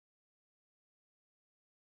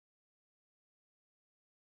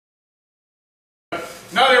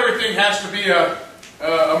everything has to be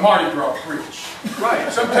a Mardi Gras preach.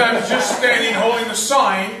 Right. Sometimes just standing holding the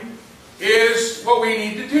sign is what we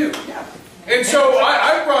need to do. Yeah. And so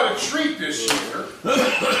I brought a treat this year,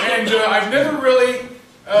 and I've never really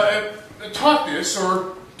taught this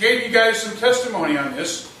or gave you guys some testimony on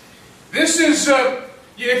this. This is,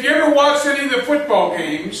 if you ever watched any of the football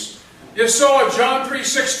games, you saw a John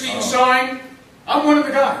 3:16 sign. I'm one of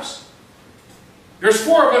the guys. There's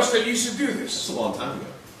 4 of us that used to do this. That's a long time ago.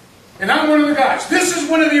 And I'm one of the guys. This is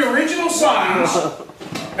one of the original signs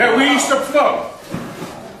that we used to float.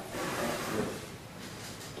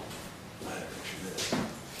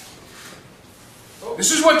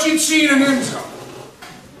 This is what you'd see in an end zone.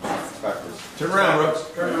 Turn around,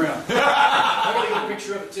 Brooks. Turn around. I'm going to get a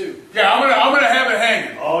picture of it too. Yeah, I'm gonna have it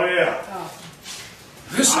hanging. Oh, yeah.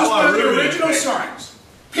 This is one of the original signs.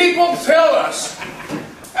 People tell us,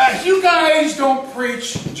 you guys don't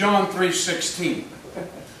preach John 3:16.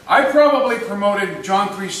 I probably promoted John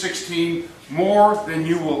 3:16 more than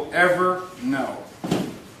you will ever know.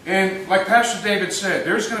 And like Pastor David said,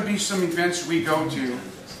 there's going to be some events we go to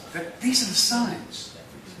that these are the signs.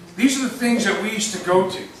 These are the things that we used to go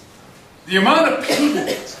to. The amount of people.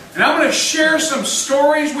 And I'm going to share some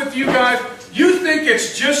stories with you guys. You think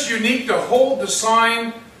it's just unique to hold the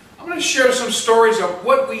sign? I'm going to share some stories of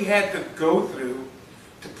what we had to go through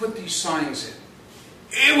to put these signs in.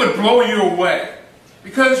 It would blow you away.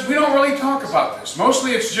 Because we don't really talk about this.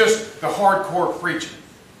 Mostly it's just the hardcore preaching.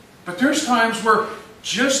 But there's times where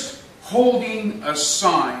just holding a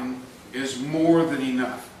sign is more than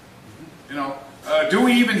enough. You know, do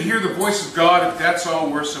we even hear the voice of God if that's all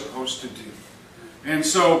we're supposed to do? And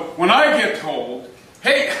so when I get told,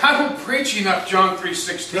 hey, I don't preach enough John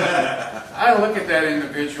 3:16, I look at that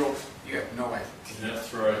individual, you have no idea.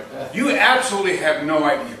 That's right. You absolutely have no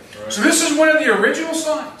idea. Right. So this is one of the original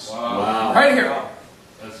signs. Wow. Right here.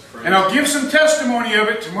 That's crazy. And I'll give some testimony of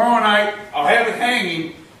it tomorrow night. I'll have it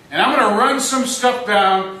hanging. And I'm going to run some stuff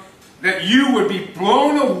down that you would be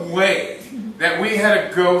blown away that we had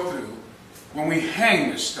to go through when we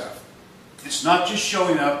hang this stuff. It's not just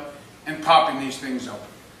showing up and popping these things open.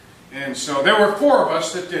 And so there were 4 of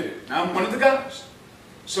us that did it. And I'm one of the guys.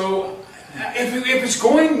 So if it's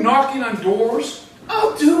going knocking on doors,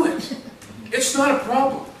 I'll do it. It's not a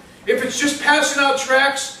problem. If it's just passing out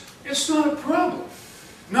tracts, it's not a problem.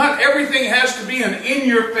 Not everything has to be an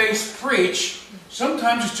in-your-face preach.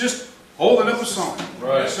 Sometimes it's just holding up a sign.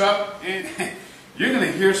 Right. It's up, and you're going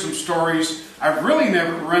to hear some stories. I've really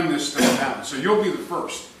never run this stuff down, so you'll be the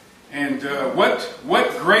first. And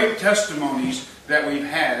what great testimonies that we've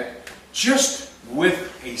had just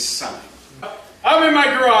with a sign. I'm in my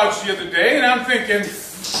garage the other day, and I'm thinking,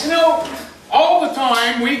 you know, all the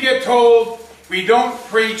time we get told we don't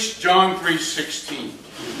preach John 3:16.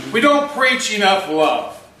 We don't preach enough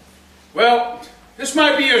love. Well, this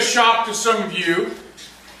might be a shock to some of you,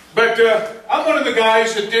 but I'm one of the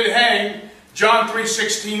guys that did hang John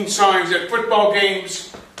 3:16 signs at football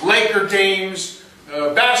games, Laker games,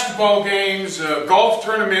 basketball games, golf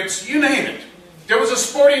tournaments, you name it. There was a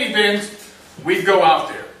sporting event, we'd go out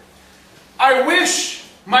there. I wish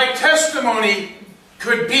my testimony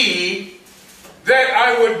could be that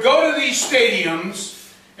I would go to these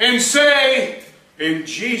stadiums and say, in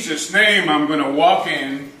Jesus' name, I'm going to walk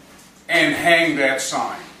in and hang that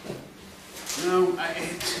sign. No,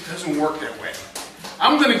 it doesn't work that way.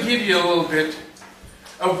 I'm going to give you a little bit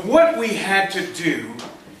of what we had to do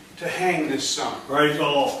to hang this sign. Praise the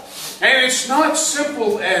Lord. And it's not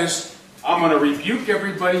simple as, I'm going to rebuke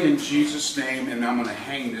everybody in Jesus' name and I'm going to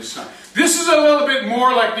hang this sign. This is a little bit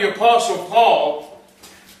more like the Apostle Paul,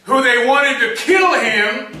 who they wanted to kill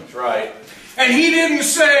him. That's right. And he didn't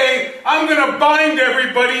say, I'm going to bind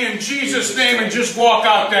everybody in Jesus' name and just walk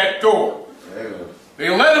out that door. They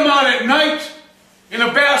let him out at night in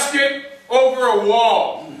a basket over a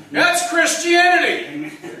wall. That's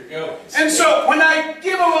Christianity. There you go. And so when I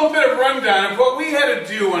give a little bit of rundown of what we had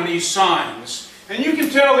to do on these signs, and you can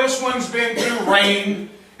tell this one's been through rain,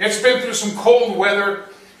 it's been through some cold weather,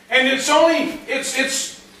 and it's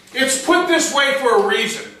put this way for a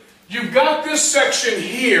reason. You've got this section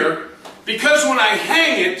here, because when I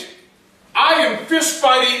hang it, I am fist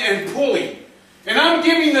fighting and pulling. And I'm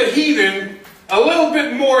giving the heathen a little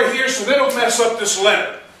bit more here so they don't mess up this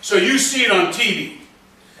letter. So you see it on TV.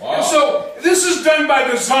 Wow. And so this is done by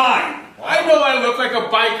design. Wow. I know I look like a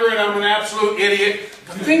biker and I'm an absolute idiot,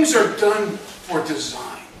 but things are done for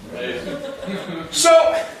design. Right.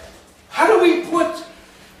 So how do we put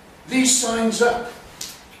these signs up?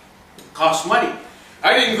 Costs money.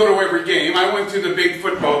 I didn't go to every game. I went to the big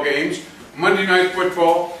football games, Monday Night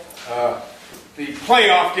Football, the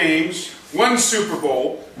playoff games, one Super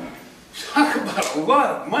Bowl. Talk about a lot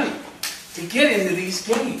of money to get into these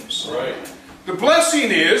games. Right. The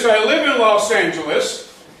blessing is I live in Los Angeles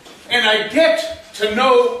and I get to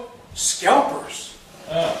know scalpers.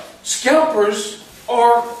 Scalpers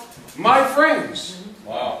are my friends.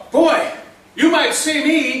 Wow. Boy, you might see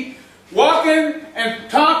me walking and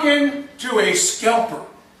talking to a scalper,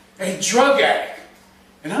 a drug addict.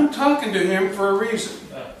 And I'm talking to him for a reason.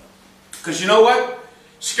 Because you know what?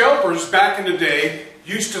 Scalpers back in the day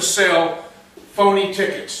used to sell phony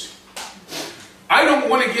tickets. I don't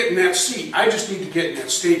want to get in that seat. I just need to get in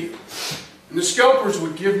that stadium. And the scalpers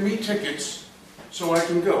would give me tickets so I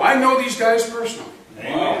can go. I know these guys personally.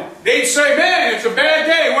 Wow. They'd say, man, it's a bad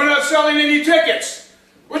day. We're not selling any tickets.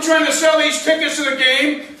 We're trying to sell these tickets to the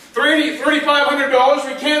game.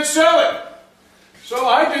 $3,500. We can't sell it. So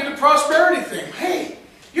I did the prosperity thing. Hey,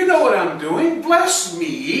 you know what I'm doing. Bless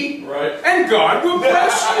me. Right. And God will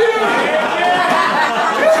bless you.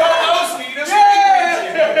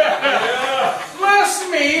 Bless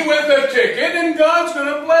me with a ticket and God's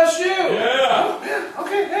going to bless you. Yeah.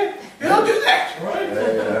 Okay, hey, I'll do that.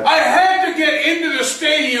 Right. I had to get into the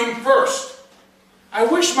stadium first. I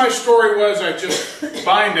wish my story was I just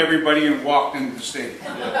bind everybody and walked into the stadium.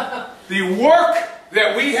 Yeah. The work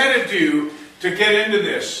that we had to do to get into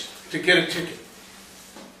this, to get a ticket.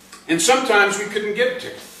 And sometimes we couldn't get a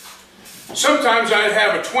ticket. Sometimes I'd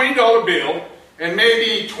have a $20 bill and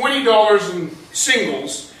maybe $20 in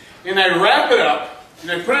singles, and I'd wrap it up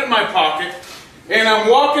and I'd put it in my pocket, and I'm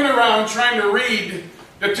walking around trying to read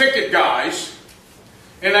the ticket guys,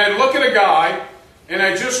 and I'd look at a guy and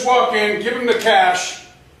I'd just walk in, give him the cash,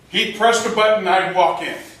 he'd press the button, I'd walk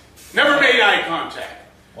in. Never made eye contact.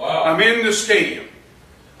 Wow. I'm in the stadium.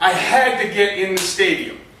 I had to get in the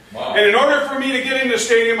stadium. Wow. And in order for me to get in the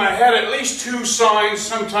stadium, I had at least 2 signs,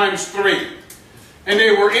 sometimes 3. And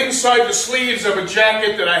they were inside the sleeves of a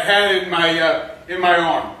jacket that I had in my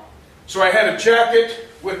arm. So I had a jacket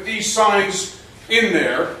with these signs in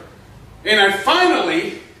there. And I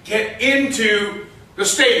finally get into the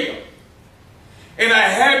stadium. And I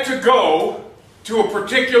had to go to a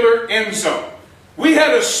particular end zone. We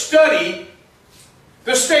had to study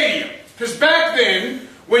the stadium. Because back then,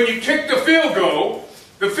 when you kicked the field goal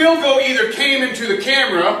either came into the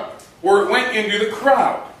camera or it went into the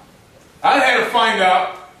crowd. I had to find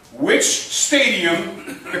out which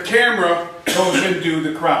stadium the camera goes into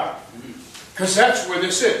the crowd. Because that's where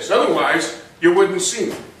this is. Otherwise, you wouldn't see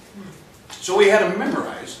me. So we had to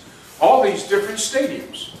memorize all these different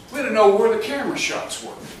stadiums. We had to know where the camera shots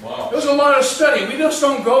were. Wow. There was a lot of study. We just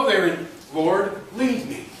don't go there and, Lord, lead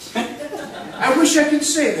me. I wish I could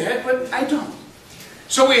say that, but I don't.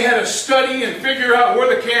 So we had to study and figure out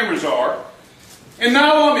where the cameras are. And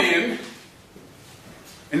now I'm in.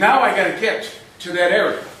 And now I got to get to that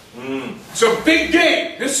area. It's a big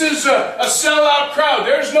game. This is a sellout crowd.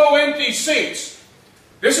 There's no empty seats.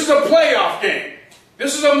 This is a playoff game.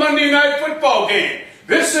 This is a Monday night football game.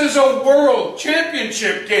 This is a world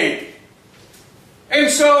championship game. And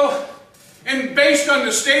so, based on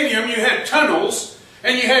the stadium, you had tunnels,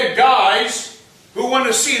 and you had guys who want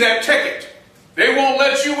to see that ticket. They won't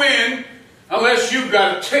let you in unless you've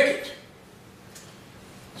got a ticket.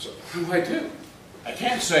 So what do I do? I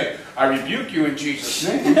can't say, I rebuke you in Jesus'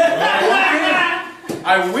 name.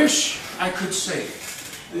 I wish I could say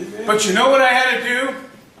it. But you know what I had to do?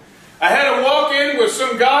 I had to walk in with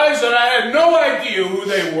some guys that I had no idea who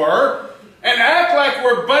they were and act like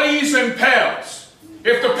we're buddies and pals.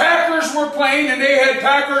 If the Packers were playing and they had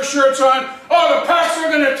Packer shirts on, oh, the Packs are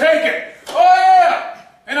going to take it. Oh, yeah.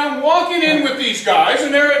 And I'm walking in with these guys,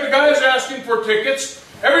 and the guys asking for tickets.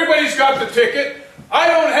 Everybody's got the ticket. I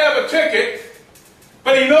don't have a ticket,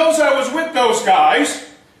 but he knows I was with those guys,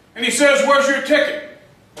 and he says, where's your ticket?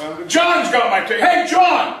 John's got my ticket. Hey,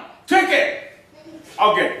 John, ticket.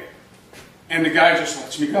 I'll get it. And the guy just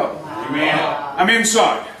lets me go. Amen. I'm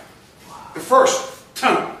inside. The first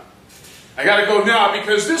tunnel. I got to go now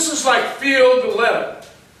because this is like field 11.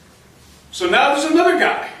 So now there's another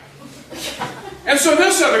guy. And so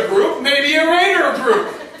this other group may be a Raider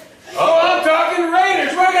group. Oh, I'm talking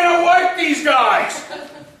Raiders. We're going to wipe these guys.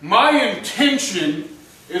 My intention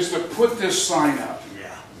is to put this sign up.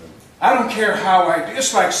 I don't care how I do.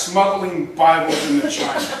 It's like smuggling Bibles into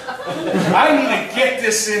China. I need to get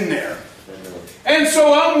this in there. And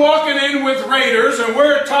so I'm walking in with Raiders, and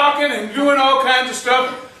we're talking and doing all kinds of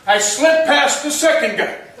stuff. I slip past the second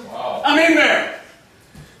guy. Wow. I'm in there.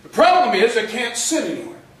 The problem is I can't sit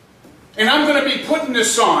anywhere. And I'm going to be putting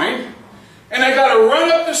this sign, and I got to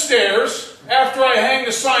run up the stairs after I hang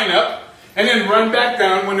the sign up, and then run back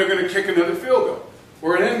down when they're going to kick another field goal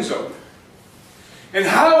or an end zone. And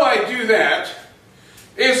how I do that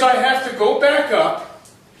is I have to go back up,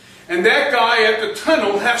 and that guy at the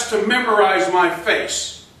tunnel has to memorize my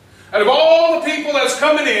face. Out of all the people that's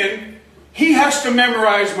coming in, he has to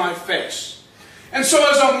memorize my face. And so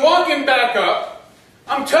as I'm walking back up,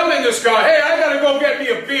 I'm telling this guy, hey, I got to go get me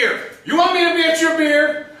a beer. You want me to get you a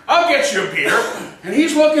beer? I'll get you a beer. And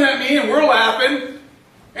he's looking at me and we're laughing.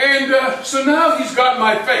 And so now he's got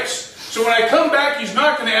my face. So when I come back, he's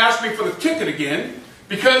not going to ask me for the ticket again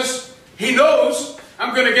because he knows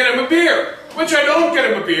I'm going to get him a beer. Which I don't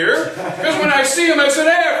get him a beer. Because when I see him, I said,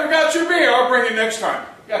 hey, I forgot your beer. I'll bring it next time.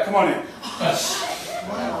 Yeah, come on in.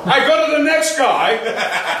 I go to the next guy,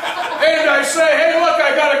 and I say, hey, look,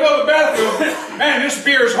 I got to go to the bathroom. Man, this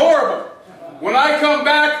beer's horrible. When I come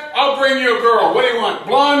back, I'll bring you a girl. What do you want?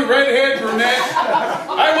 Blonde, redhead, brunette?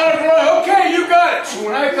 I want a blonde. Okay, you got it. So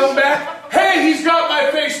when I come back, hey, he's got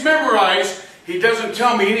my face memorized. He doesn't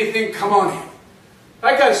tell me anything. Come on in.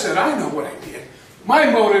 Like I said, I know what I did. My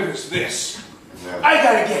motive is this. I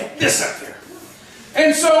got to get this up there.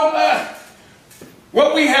 And so,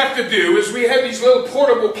 what we have to do is we have these little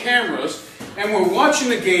portable cameras, and we're watching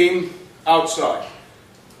the game outside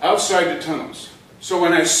the tunnels. So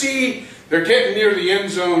when I see they're getting near the end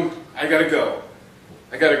zone, I got to go.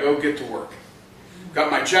 I got to go get to work. Got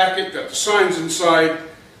my jacket, got the signs inside.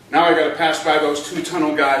 Now I got to pass by those two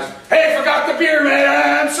tunnel guys. Hey, forgot the beer,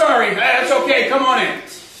 man. I'm sorry. That's okay. Come on in.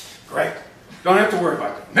 Great. Don't have to worry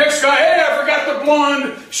about that. Next guy, hey, I forgot the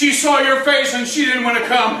blonde. She saw your face and she didn't want to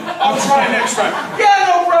come. I'll try next time. Yeah,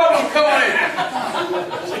 no problem. Come on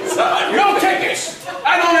in. No tickets.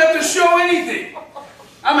 I don't have to show anything.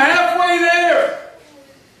 I'm halfway there.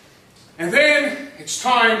 And then it's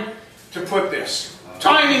time to put this.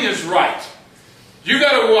 Timing is right. You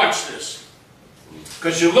got to watch this.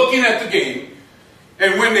 Because you're looking at the game.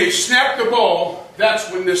 And when they snap the ball,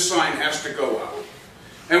 that's when this sign has to go up.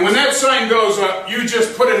 And when that sign goes up, you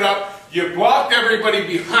just put it up. You blocked everybody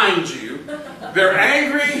behind you. They're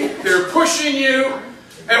angry. They're pushing you.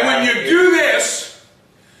 And when you do this,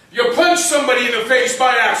 you punch somebody in the face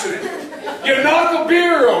by accident. You knock a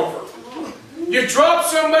beer over. You drop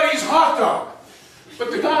somebody's hot dog.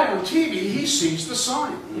 But the guy on TV, he sees the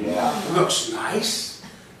sign. Yeah. It looks nice,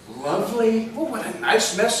 lovely. Oh, what a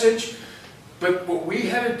nice message. But what we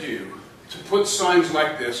had to do to put signs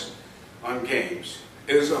like this on games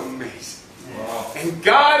is amazing. Wow. And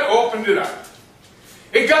God opened it up.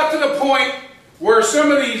 It got to the point where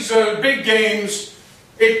some of these big games,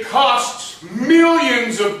 it costs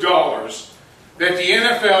millions of dollars that the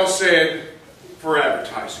NFL said for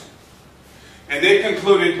advertising. And they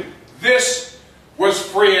concluded this was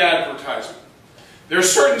free advertising. There are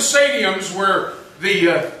certain stadiums where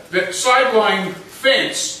the sideline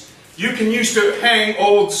fence, you can use to hang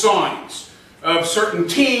old signs of certain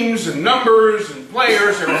teams and numbers and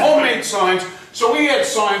players. They were homemade signs. So we had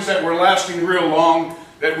signs that were lasting real long,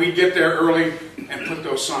 that we'd get there early and put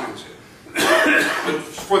those signs in. But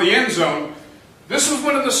for the end zone, this was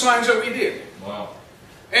one of the signs that we did. Wow.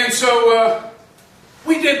 And so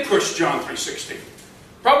we did push John 3:16.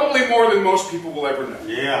 Probably more than most people will ever know.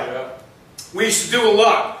 Yeah. We used to do a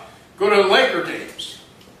lot. Go to Laker games.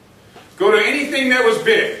 Go to anything that was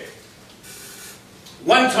big.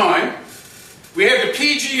 One time, we had the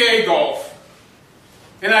PGA golf.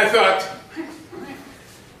 And I thought,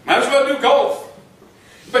 might as well do golf.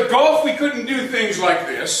 But golf, we couldn't do things like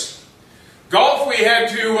this. Golf, we had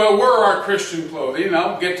to wear our Christian clothing.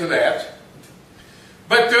 I'll get to that.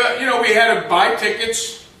 But, you know, we had to buy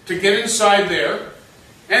tickets to get inside there.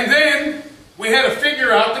 And then we had to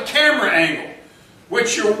figure out the camera angle,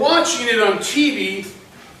 which you're watching it on TV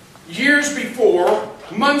years before,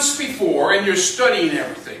 months before, and you're studying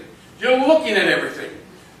everything. You're looking at everything.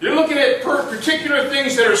 You're looking at particular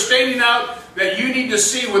things that are standing out that you need to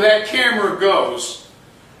see where that camera goes.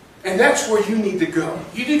 And that's where you need to go.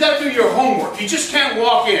 You got to do your homework. You just can't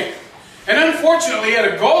walk in. And unfortunately,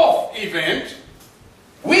 at a golf event,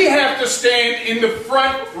 we have to stand in the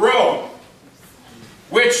front row,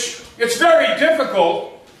 which it's very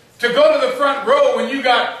difficult to go to the front row when you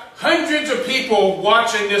got hundreds of people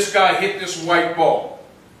watching this guy hit this white ball.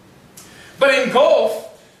 But in golf,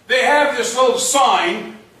 they have this little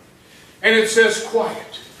sign, and it says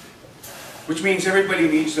quiet, which means everybody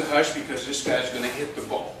needs to hush because this guy's going to hit the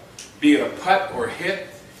ball. Be it a putt or a hit,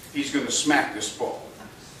 he's going to smack this ball.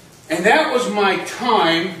 And that was my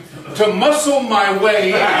time to muscle my way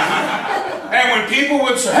in. And when people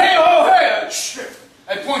would say, hey, oh, hey, shh,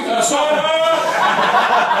 I'd point to the sign.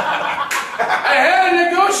 I had to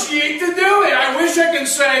negotiate to do it. I wish I could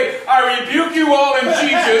say, I rebuke you all in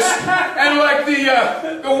Jesus. And like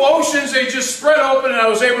the oceans, they just spread open and I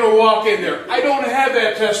was able to walk in there. I don't have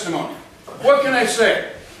that testimony. What can I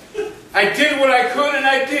say? I did what I could and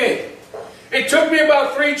I did. It took me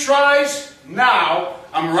about 3 tries. Now,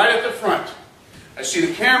 I'm right at the front. I see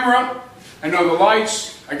the camera. I know the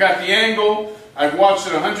lights. I got the angle. I've watched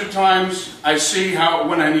it 100 times. I see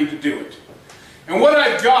when I need to do it. And what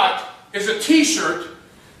I've got is a t-shirt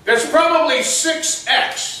that's probably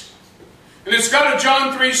 6X. And it's got a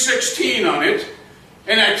John 3:16 on it.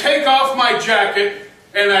 And I take off my jacket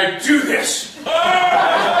and I do this.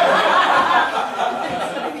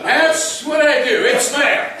 That's what I do. It's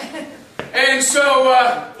there. And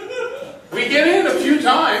so we get in a few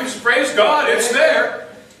times. Praise God, it's there.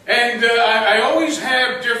 And I always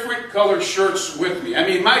have different color shirts with me. I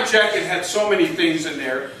mean, my jacket had so many things in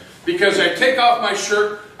there because I take off my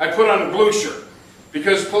shirt, I put on a blue shirt.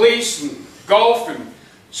 Because police and golf and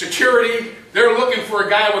security, they're looking for a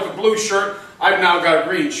guy with a blue shirt. I've now got a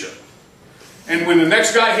green shirt. And when the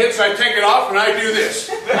next guy hits, I take it off and I do this.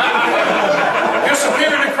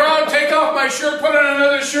 Disappear in the crowd, take off my shirt, put on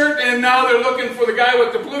another shirt, and now they're looking for the guy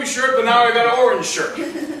with the blue shirt, but now I got an orange shirt.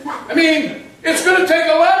 I mean, it's going to take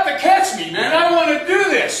a lot to catch me, man. I want to do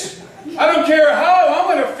this. I don't care how. I'm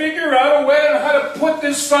going to figure out a way on how to put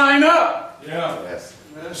this sign up. Yeah. Yes.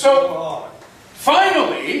 So,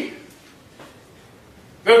 finally,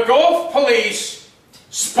 the golf police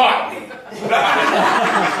spot me.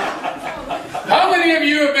 How many of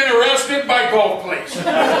you have been arrested by golf police?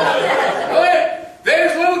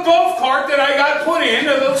 There's a little golf cart that I got put in,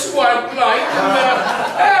 a little squad light, and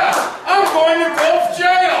yeah, I'm going to golf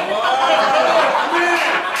jail.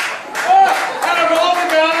 Out of all the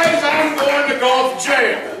guys, I'm going to golf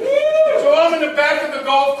jail. So I'm in the back of the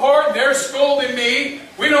golf cart, and they're scolding me.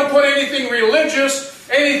 We don't put anything religious,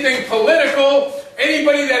 anything political.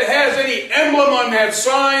 Anybody that has any emblem on that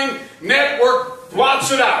sign, network,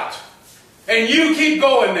 blots it out. And you keep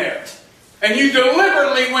going there. And you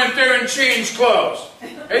deliberately went there and changed clothes.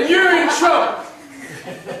 And you're in trouble.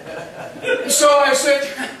 So I said,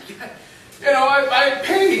 you know, I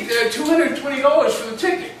paid $220 for the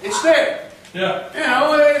ticket. It's there. Yeah. You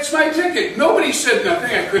know, it's my ticket. Nobody said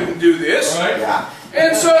nothing. I couldn't do this. Right? Yeah.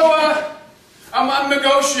 And so I'm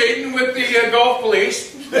negotiating with the golf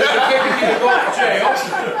police. They're taking me to golf jail.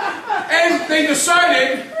 And they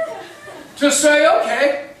decided to say,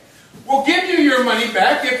 okay, we'll give you your money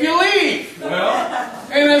back if you leave. Well.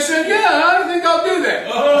 And I said, yeah, I think I'll do that.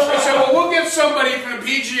 They said, well, we'll get somebody from the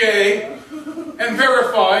PGA and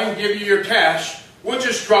verify and give you your cash. We'll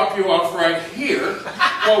just drop you off right here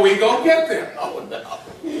while we go get them. Oh, no.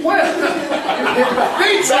 Well,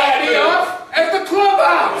 they dropped me off at the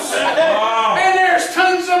clubhouse. Wow. And there's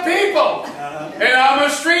tons of people. And I'm a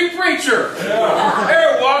street preacher. Yeah.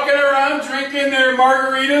 They're walking around drinking their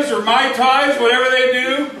margaritas or Mai Tais, whatever they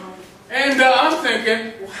do. And I'm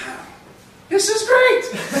thinking, wow, this is great.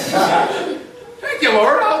 Thank you,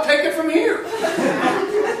 Lord. I'll take it from here.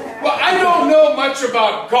 Well, I don't know much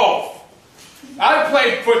about golf. I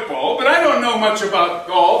played football, but I don't know much about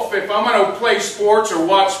golf. If I'm going to play sports or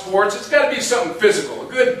watch sports, it's got to be something physical.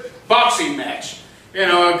 A good boxing match. You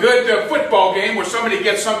know, a good football game where somebody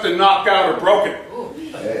gets something knocked out or broken.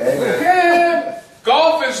 Yeah,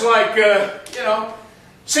 golf is like, you know,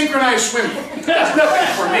 synchronized swimming. That's nothing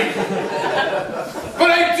for me. But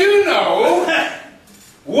I do know,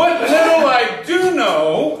 what little I do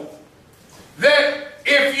know, that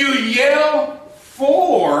if you yell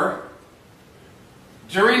 "for"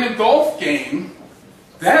 during a golf game,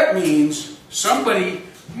 that means somebody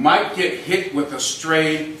might get hit with a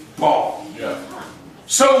stray ball. Yeah.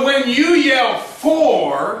 So when you yell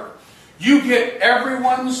 "for," you get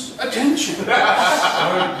everyone's attention.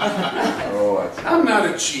 Oh, I'm not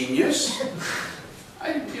a genius.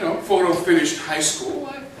 I, photo finished high school.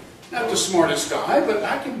 I'm not the smartest guy, but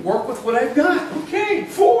I can work with what I've got. Okay,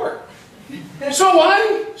 4. So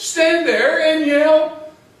I stand there and yell,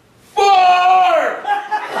 "For!"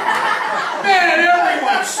 Man,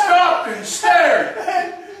 everyone stopped and stared.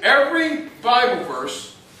 Every Bible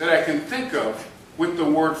verse that I can think of with the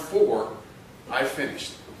word "for," I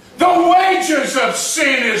finished. The wages of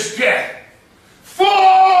sin is death.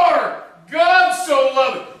 For God so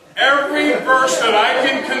loved. Every verse that I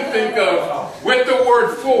can think of with the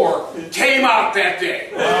word "for" came out that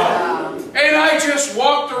day. And I just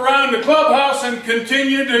walked around the clubhouse and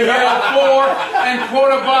continued to yell "for" and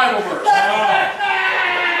quote a Bible verse.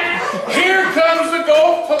 Here comes the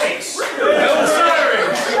golf police. Little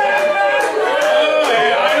sirens. Oh,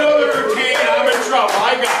 yeah, I know the routine. I'm in trouble.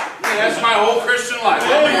 I got it. That's my whole Christian life.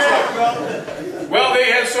 I'm in trouble. Well,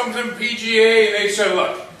 they had something PGA, and they said,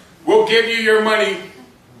 look, we'll give you your money.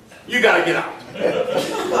 You got to get out.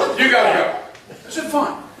 You got to go. I said,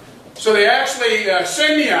 fine. So they actually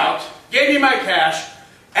sent me out, gave me my cash,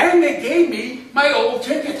 and they gave me my old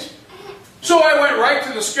ticket. So I went right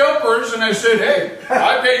to the scalpers and I said, hey,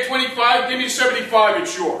 I paid 25, give me 75,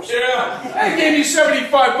 it's yours. Yeah. They gave me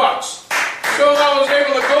 75 bucks. So I was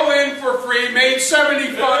able to go in for free, made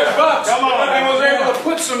 75 bucks. Come on. And was able to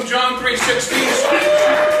put some John 3:16.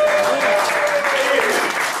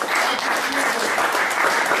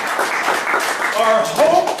 Our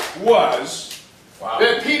hope was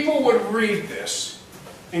that people would read this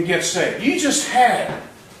and get saved. You just had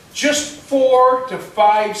just 4 to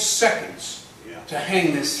 5 seconds to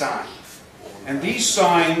hang this sign. And these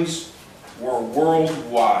signs were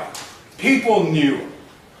worldwide. People knew them.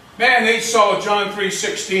 Man, they saw John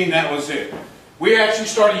 3:16, that was it. We actually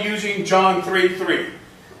started using John 3:3.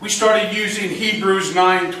 We started using Hebrews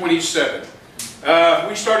 9:27.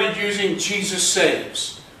 We started using Jesus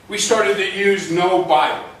Saves. We started to use No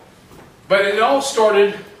Bible. But it all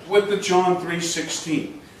started with the John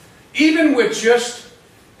 3:16. Even with just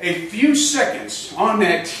a few seconds on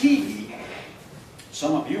that TV,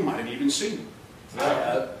 some of you might have even seen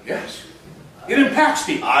it. Yes. It impacts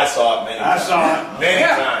people. I saw it many times. I saw it. Many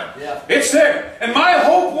Yeah. times. Yeah. It's there. And my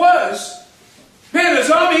hope was, man,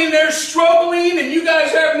 as I'm in there struggling and you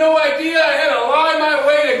guys have no idea, I had to lie my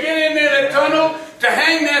way to get in there, that tunnel, to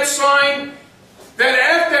hang that sign, that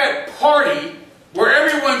at that party where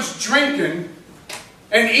everyone's drinking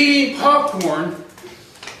and eating popcorn,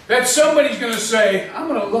 that somebody's going to say, I'm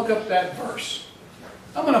going to look up that verse.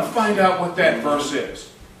 I'm going to find out what that verse is,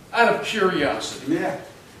 out of curiosity. Yeah.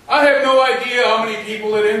 I have no idea how many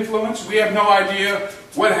people it influenced. We have no idea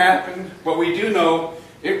what happened, but we do know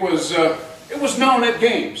it was known at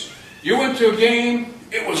games. You went to a game,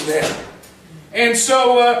 it was there. And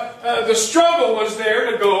so the struggle was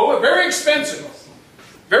there to go, very expensive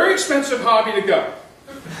hobby to go.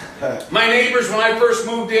 My neighbors, when I first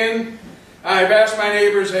moved in, I've asked my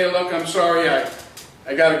neighbors, hey, look, I'm sorry,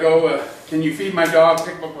 I got to go. Can you feed my dog,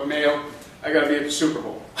 pick up my mail? I got to be at the Super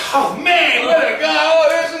Bowl. Oh, man, what a guy. Oh,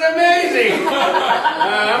 this is amazing.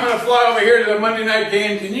 I'm going to fly over here to the Monday night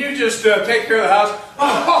game. Can you just take care of the house?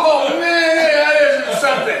 Oh, man, that isn't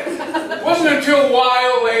something. It wasn't until a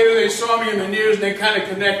while later they saw me in the news and they kind of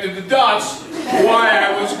connected the dots why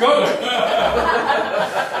I was going.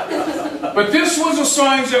 But this was the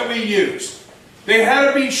signs that we used. They had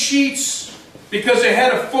to be sheets because they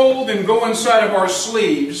had to fold and go inside of our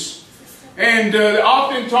sleeves. And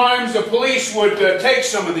oftentimes the police would take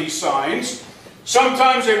some of these signs.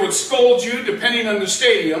 Sometimes they would scold you depending on the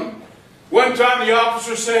stadium. One time the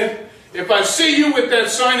officer said, if I see you with that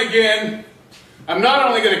sign again, I'm not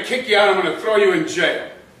only going to kick you out, I'm going to throw you in jail.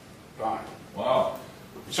 Fine. Wow.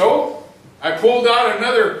 So I pulled out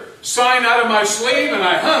another sign out of my sleeve and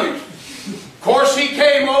I hung it. Of course he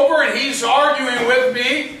came over and he's arguing with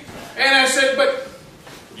me. And I said, but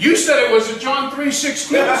you said it was a John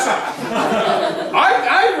 3:16 sign.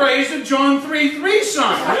 I raised a John 3:3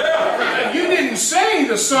 sign. Yeah. You didn't say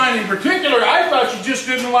the sign in particular. I thought you just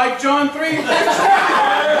didn't like John 3:3.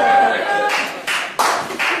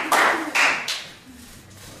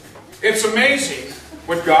 It's amazing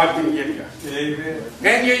what God can give you. Amen.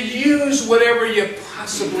 And you use whatever you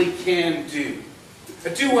possibly can do. I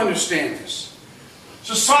do understand this.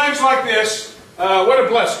 So signs like this, what a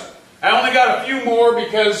blessing. I only got a few more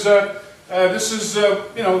because this is,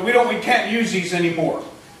 we can't use these anymore.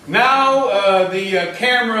 Now the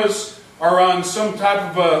cameras are on some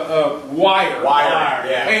type of a wire.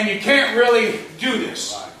 Yeah. And you can't really do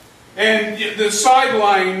this. And the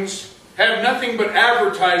sidelines have nothing but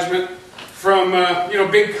advertisement from,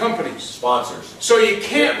 big companies. Sponsors. So you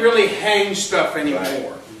can't really hang stuff anymore.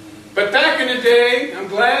 Right. But back in the day, I'm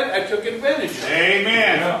glad I took advantage of it.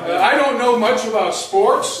 Amen. I don't know much about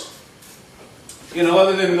sports.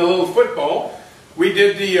 Other than the little football, we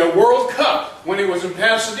did the World Cup when it was in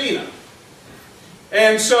Pasadena.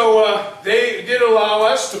 And so they did allow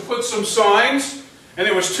us to put some signs, and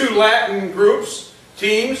there was 2 Latin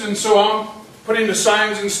teams, and so I'm putting the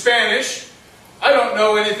signs in Spanish. I don't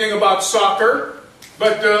know anything about soccer,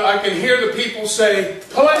 but I can hear the people say,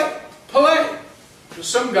 Pelé, Pelé. There's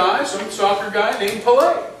some soccer guy named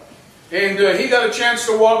Pelé. And he got a chance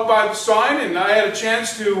to walk by the sign, and I had a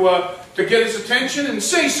chance to get his attention and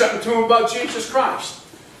say something to him about Jesus Christ.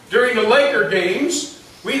 During the Laker games,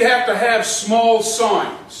 we'd have to have small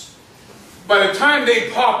signs. By the time they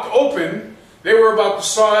popped open, they were about the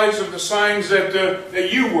size of the signs that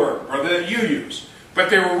you were, or that you use. But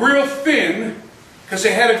they were real thin, because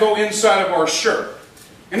they had to go inside of our shirt.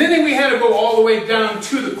 And then we had to go all the way down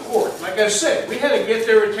to the court. Like I said, we had to get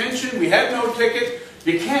their attention. We had no ticket.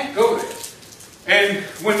 You can't go there. And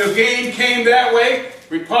when the game came that way,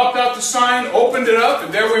 we popped out the sign, opened it up,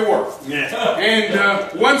 and there we were. Yeah.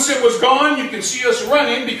 And once it was gone, you can see us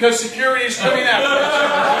running because security is coming after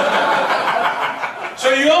us. So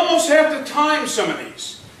you almost have to time some of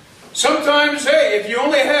these. Sometimes, hey, if you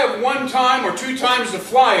only have 1 time or 2 times to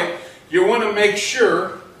fly it, you want to make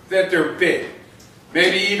sure that they're big.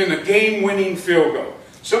 Maybe even a game-winning field goal.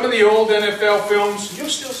 Some of the old NFL films, you'll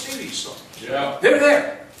still see these songs. Yeah. They're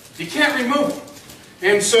there. You can't remove them.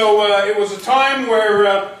 And so it was a time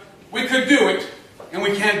where we could do it, and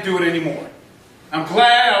we can't do it anymore. I'm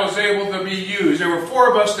glad I was able to be used. There were 4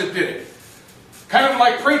 of us that did it. Kind of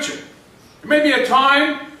like preaching. There may be a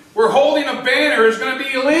time where holding a banner is going to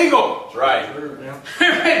be illegal. That's right.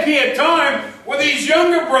 There may be a time where these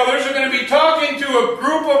younger brothers are going to be talking to a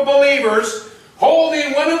group of believers,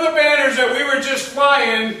 holding one of the banners that we were just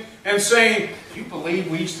flying, and saying, "Do you believe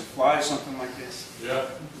we used to fly something like this?" Yeah.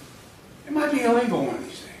 It might be illegal one of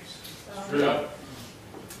these days. Yeah.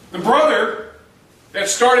 The brother that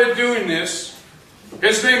started doing this,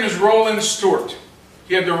 his name is Roland Stewart.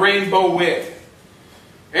 He had the rainbow wig.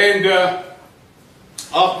 And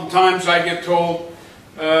oftentimes I get told,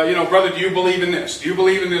 brother, do you believe in this? Do you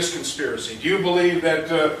believe in this conspiracy? Do you believe that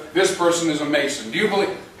this person is a Mason? Do you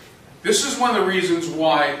believe... This is one of the reasons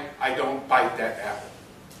why I don't bite that apple.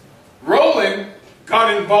 Roland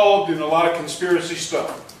got involved in a lot of conspiracy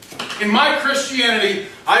stuff. In my Christianity,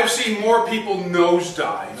 I've seen more people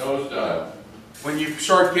nosedive. Nosedive. When you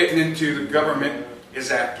start getting into the government is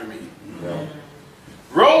after me. Yeah.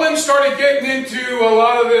 Roland started getting into a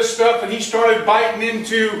lot of this stuff, and he started biting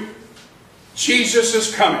into Jesus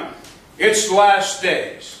is coming. It's the last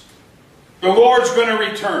days. The Lord's going to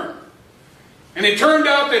return. And it turned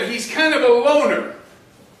out that he's kind of a loner.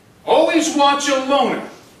 Always watch a loner.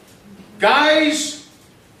 Guys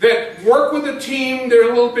that work with a team,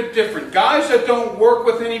 they're a little bit different. Guys that don't work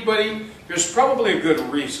with anybody, there's probably a good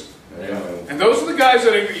reason. Yeah. And those are the guys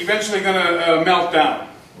that are eventually going to melt down.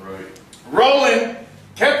 Right. Roland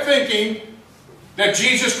kept thinking that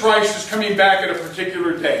Jesus Christ is coming back at a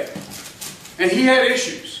particular day. And he had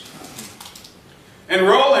issues. And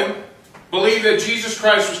Roland believed that Jesus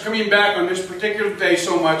Christ was coming back on this particular day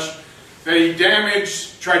so much that he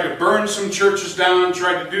damaged, tried to burn some churches down,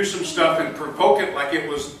 tried to do some stuff and provoke it like it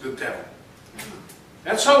was the devil.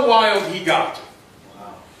 That's how wild he got.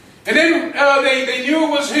 Wow. And then they knew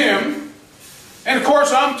it was him. And of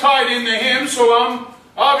course I'm tied into him, so I'm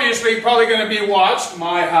obviously probably going to be watched,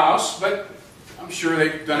 my house, but I'm sure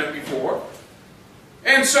they've done it before.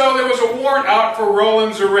 And so there was a warrant out for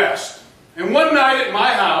Roland's arrest. And one night at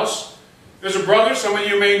my house, there's a brother, some of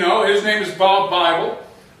you may know, his name is Bob Bible.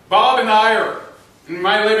 Bob and I are in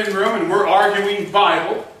my living room and we're arguing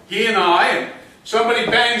Bible, he and I, and somebody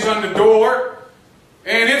bangs on the door,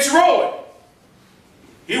 and it's Roland.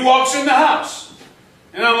 He walks in the house.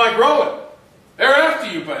 And I'm like, Roland, they're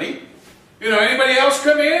after you, buddy. You know, anybody else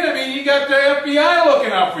come in? I mean, you got the FBI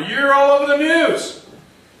looking out for you. You're all over the news.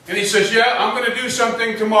 And he says, yeah, I'm going to do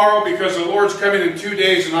something tomorrow because the Lord's coming in 2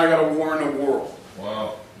 days and I got to warn the world.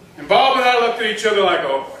 Wow. And Bob and I looked at each other like,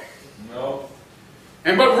 oh boy. No.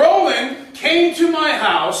 But Roland came to my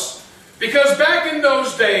house because back in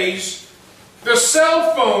those days, the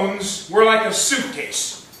cell phones were like a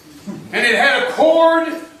suitcase. And it had a cord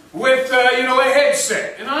with, a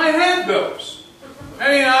headset. And I had those. I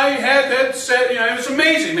mean, I had that set, it was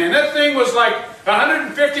amazing, man. That thing was like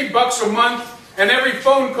 $150 a month, and every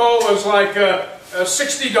phone call was like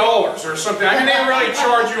 $60 or something. I mean, they really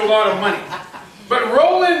charge you a lot of money. But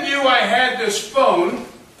Roland knew I had this phone,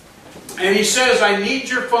 and he says, I need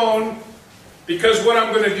your phone because what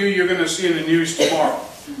I'm going to do, you're going to see in the news tomorrow.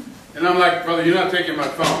 And I'm like, brother, you're not taking my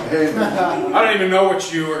phone. I don't even know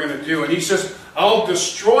what you are going to do. And he says, I'll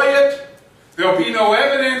destroy it. There'll be no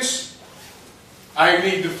evidence. I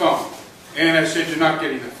need the phone. And I said, you're not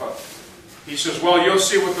getting the phone. He says, well, you'll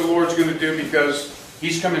see what the Lord's going to do because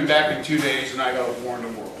he's coming back in 2 days and I got to warn the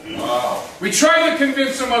world. Wow. We tried to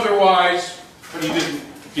convince him otherwise, but he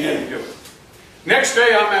didn't do it. Next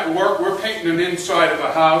day I'm at work, we're painting an inside of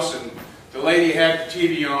a house and the lady had the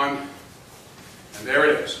TV on and there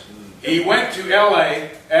it is. He went to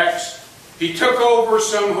LAX, he took over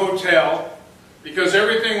some hotel because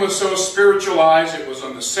everything was so spiritualized. It was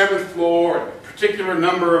on the 7th floor, a particular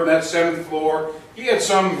number of that 7th floor. He had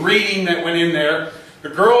some reading that went in there. The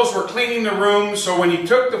girls were cleaning the room, so when he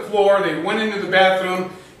took the floor, they went into the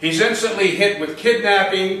bathroom. He's instantly hit with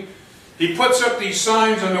kidnapping. He puts up these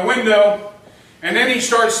signs on the window, and then he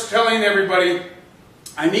starts telling everybody,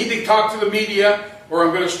 I need to talk to the media or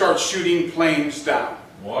I'm going to start shooting planes down.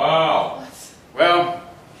 Wow. Well,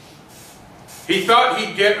 He thought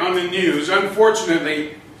he'd get on the news.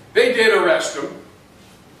 Unfortunately, they did arrest him.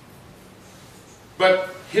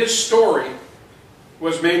 But his story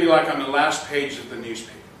was maybe like on the last page of the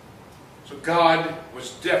newspaper. So God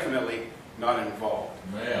was definitely not involved.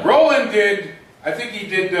 Man. Roland did, I think he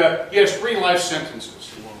did, he has 3 life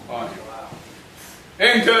sentences on him.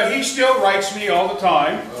 And he still writes me all the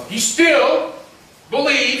time. He still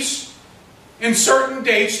believes in certain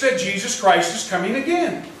dates that Jesus Christ is coming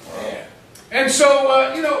again. And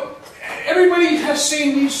so, you know, everybody has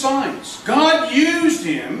seen these signs. God used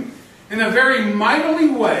him in a very mightily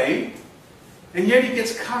way, and yet he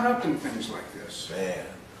gets caught up in things like this. Man.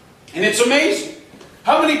 And it's amazing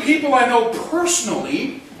how many people I know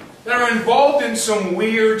personally that are involved in some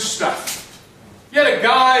weird stuff. You had a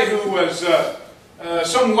guy who was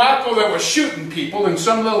some wacko that was shooting people in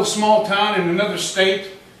some little small town in another state,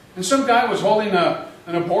 and some guy was holding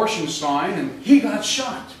an abortion sign, and he got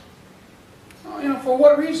shot. Well, you know, for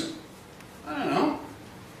what reason? I don't know.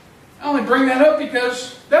 I only bring that up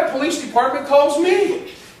because that police department calls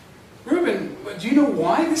me. Reuben, do you know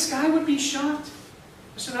why this guy would be shot?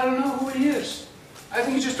 I said, I don't know who he is. I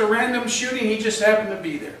think it's just a random shooting. He just happened to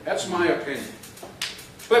be there. That's my opinion.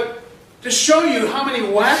 But to show you how many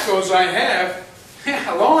wackos I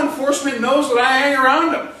have, law enforcement knows that I hang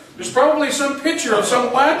around them. There's probably some picture of some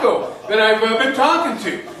wacko that I've been talking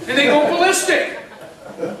to. And they go ballistic.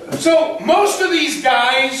 So most of these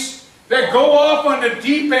guys that go off on the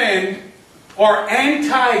deep end are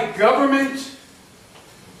anti-government,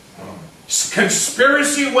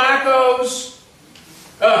 conspiracy wackos.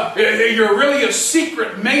 You're really a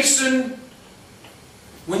secret Mason.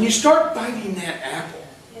 When you start biting that apple,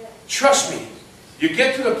 trust me, you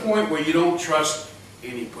get to the point where you don't trust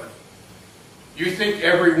anybody. You think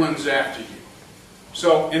everyone's after you.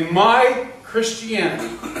 So in my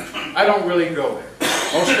Christianity, I don't really go there.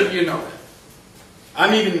 Most of you know that.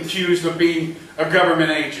 I'm even accused of being a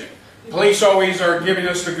government agent. Police always are giving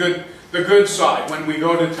us the good side when we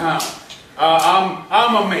go to town.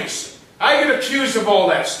 I'm a Mason. I get accused of all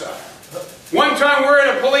that stuff. One time we're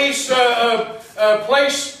at a police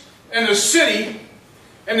place in the city,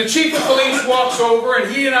 and the chief of police walks over,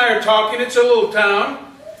 and he and I are talking. It's a little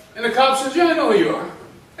town. And the cop says, yeah, I know who you are.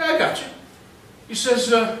 Yeah, I got you. He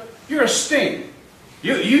says, you're a sting.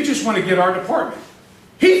 You just want to get our department.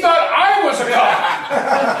 He thought I was a cop.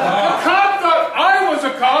 The cop thought I was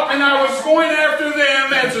a cop, and I was going after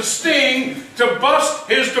them as a sting to bust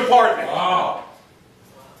his department. Wow.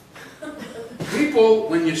 People,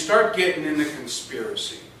 when you start getting into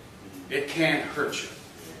conspiracy, it can hurt you.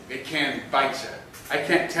 It can bite you. I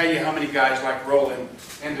can't tell you how many guys like Roland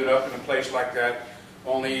ended up in a place like that.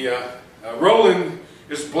 Only Roland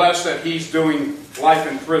is blessed that he's doing life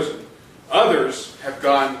in prison. Others have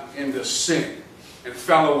gone into sin and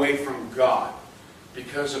fell away from God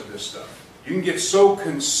because of this stuff. You can get so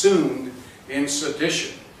consumed in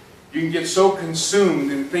sedition. You can get so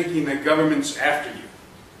consumed in thinking that government's after you.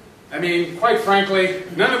 I mean, quite frankly,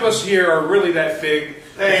 none of us here are really that big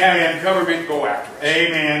to have the government go after us.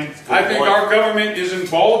 Amen. I think our government is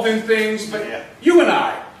involved in things, but you and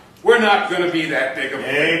I, we're not going to be that big of a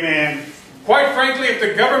thing. Amen. Quite frankly, if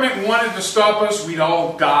the government wanted to stop us, we'd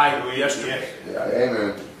all die yesterday. Yeah,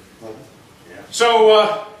 amen.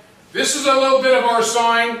 So, this is a little bit of our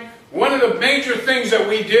sign. One of the major things that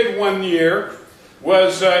we did one year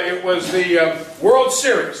was, it was the World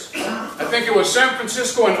Series. I think it was San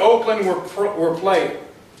Francisco and Oakland were playing.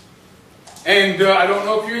 And I don't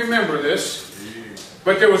know if you remember this,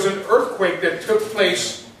 but there was an earthquake that took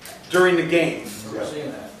place during the game.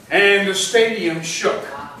 And the stadium shook.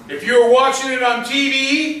 If you were watching it on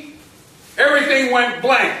TV, everything went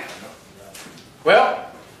blank. Well,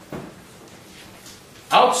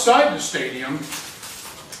 outside the stadium,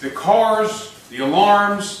 the cars, the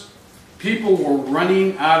alarms, people were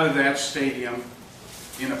running out of that stadium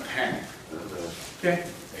in a panic. Okay?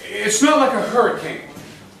 It's not like a hurricane.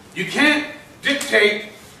 You can't dictate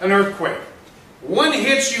an earthquake. One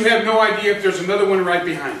hits, you have no idea if there's another one right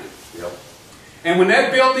behind it. Yep. And when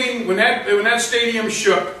that building, when that stadium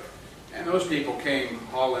shook, and those people came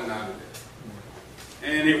hauling out of it.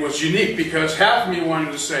 And it was unique because half of me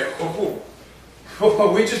wanted to say, oh,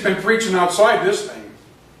 we've just been preaching outside this thing.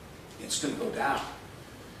 It's going to go down.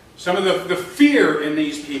 Some of the fear in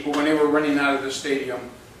these people when they were running out of the stadium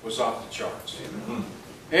was off the charts. Mm-hmm.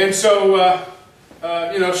 And so,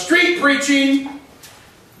 you know, street preaching,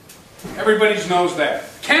 everybody knows that.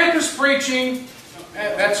 Campus preaching,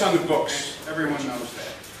 that's on the books. Everyone knows that.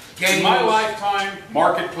 In my lifetime,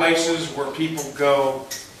 marketplaces where people go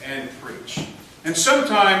and preach. And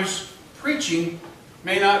sometimes preaching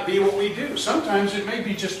may not be what we do. Sometimes it may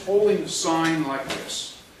be just holding the sign like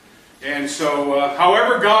this. And so,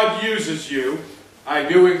 however God uses you, I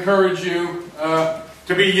do encourage you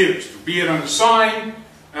to be used. Be it on a sign,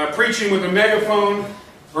 preaching with a megaphone,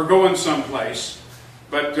 or going someplace.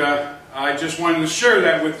 But I just wanted to share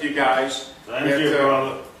that with you guys. Thank you,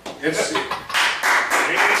 brother. It's